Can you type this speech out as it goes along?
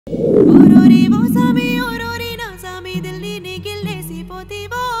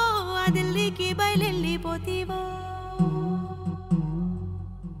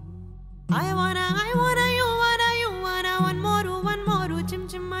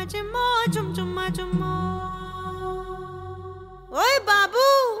Oi Babu,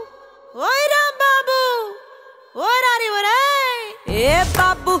 oi Rambabu, oi Rari Varai. Eh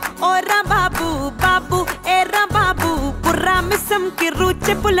Babu, oi Rambabu, Babu, eh Rambabu, purra misam ki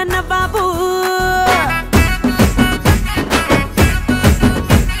ruche pulana Babu.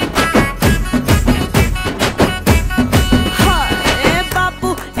 Eh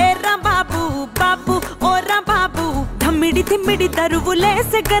Babu, eh Rambabu, Babu, oi Rambabu, dhammidi thimmidi daruvule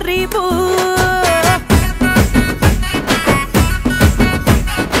se garibu.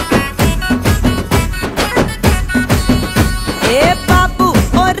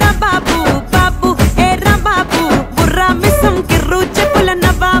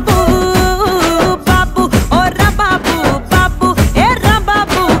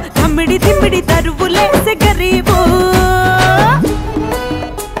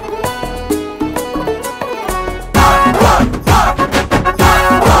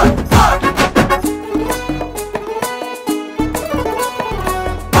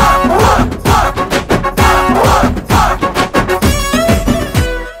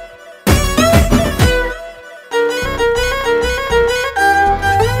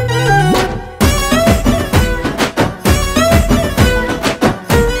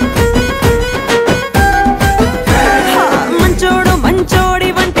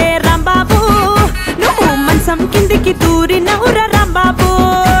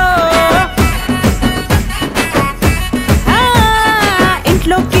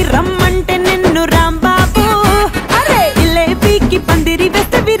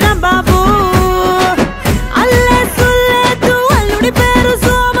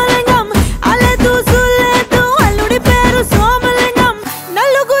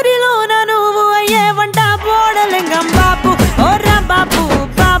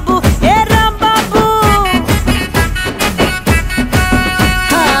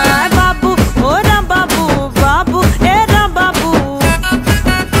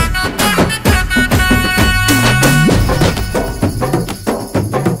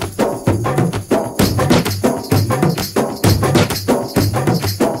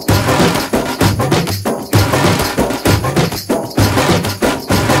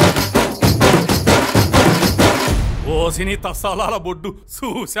 సినీ తసాలాల బొడ్డు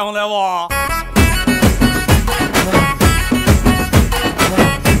చూసాంలేవా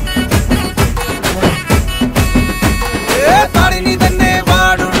తాడిని దన్నే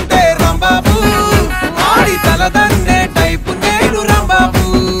వాడుంటే రాంబాబు ఆడి తలదన్నే type నేను రాంబాబు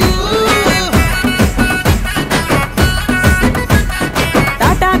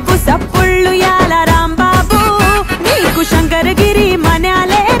టాటాకు సప్పుళ్ళు యాల రాంబాబు నీకు శంకరగిరి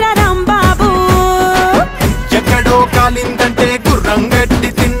మనాలేరా రాంబాబు ఎక్కడో కాలిందంటే గుర్రం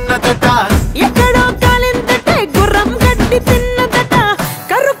గడ్డి తిన్నదట ఎక్కడో కాలిందంటే గుర్రం గడ్డి తిన్నదట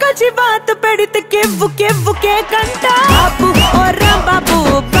కరుకచి బాతు పెడితే కెవ్వు కెవ్వు కేకంట బాబు ఓ రాంబాబు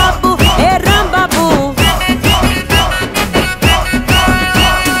బాబు